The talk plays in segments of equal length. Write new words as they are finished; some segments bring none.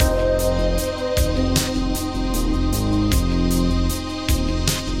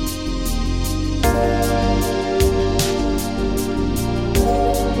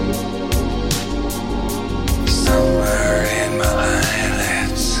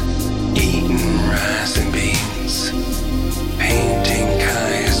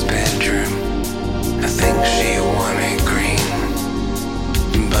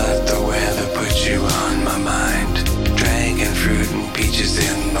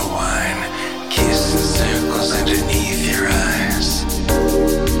the wine, kissing circles underneath your eyes.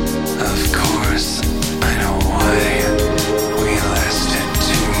 Of course, I know why we lasted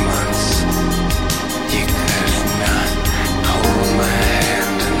 2 months. You could not hold my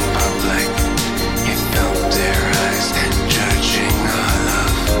hand in public. You felt their eyes judging our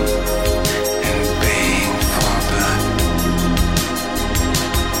love and baying for blood.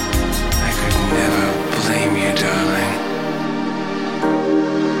 I could never blame you, darling.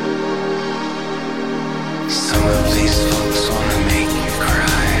 Some of these folks wanna make you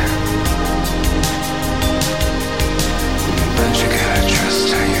cry, but you gotta trust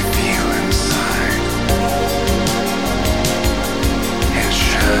how you feel inside and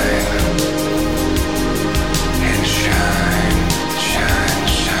shine, and shine, shine,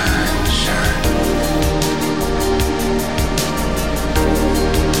 shine, shine.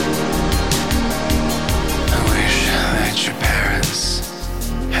 I wish that your parents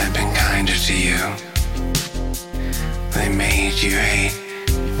had been kinder to you. They made you hate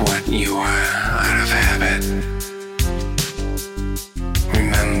what you were out of habit.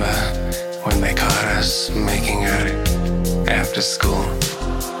 Remember when they caught us making out after school?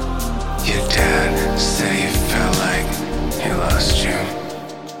 Your dad said he felt like he lost you.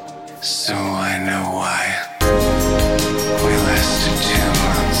 So I know why we lasted 2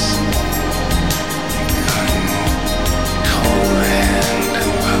 months. You couldn't hold my hand in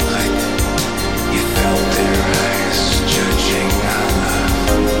public. You felt their eyes judging our love,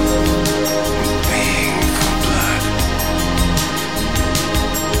 being for blood.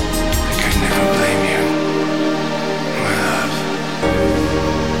 I could never blame you, my love.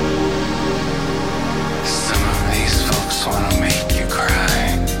 Some of these folks wanna make you cry,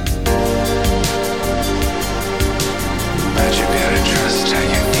 but you gotta trust how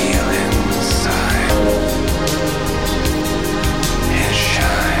you feel inside and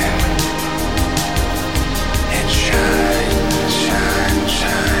shine. And shine, shine,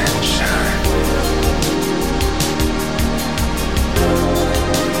 shine, shine.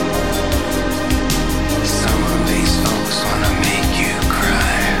 Some of these folks wanna make you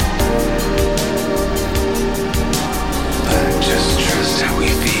cry, but just trust how we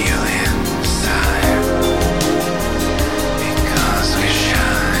feel inside, because we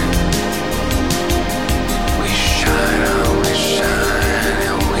shine, oh we shine,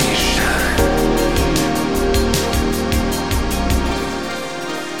 and we shine.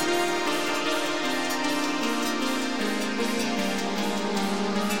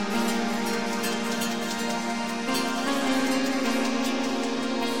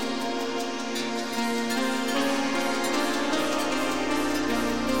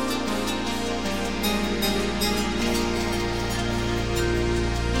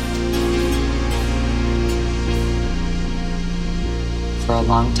 For a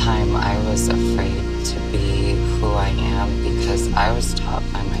long time, I was afraid to be who I am because I was taught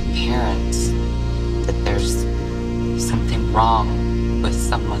by my parents that there's something wrong with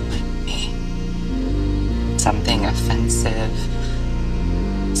someone like me. Something offensive,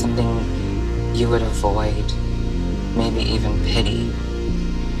 something you would avoid, maybe even pity.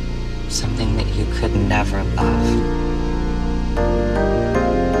 Something that you could never love.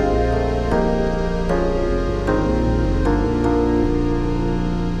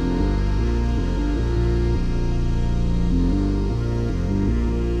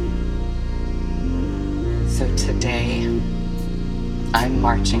 So today, I'm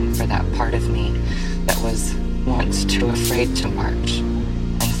marching for that part of me that was once too afraid to march.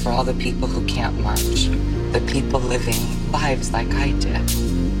 And for all the people who can't march, the people living lives like I did.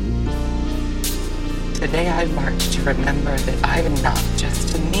 Today I march to remember that I'm not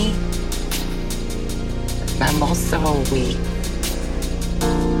just a me, I'm also a we.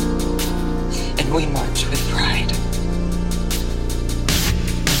 And we march with pride.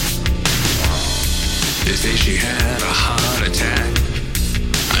 They say she had a heart attack.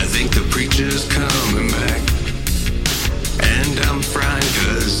 I think the preacher's coming back. And I'm frightened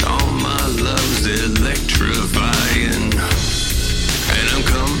 'cause all my love's electrifying. And I'm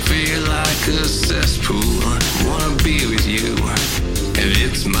comfy like a cesspool. Wanna be with you, and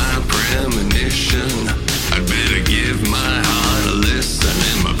it's my premonition. I'd better give my heart a listen.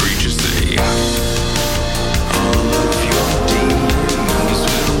 And my preacher say, all of your demons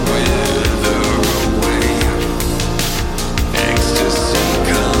will wither away. Ecstasy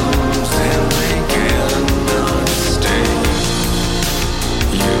comes and they cannot stay.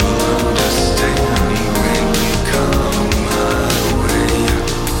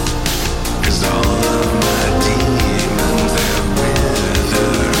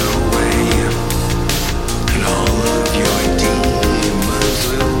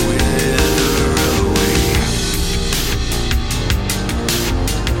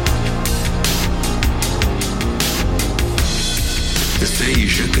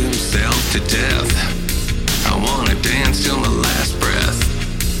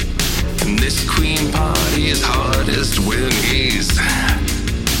 This queen party is hardest when he's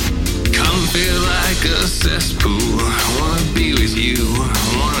come feel like a cesspool. I wanna be with you, I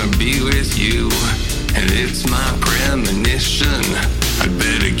wanna be with you. And it's my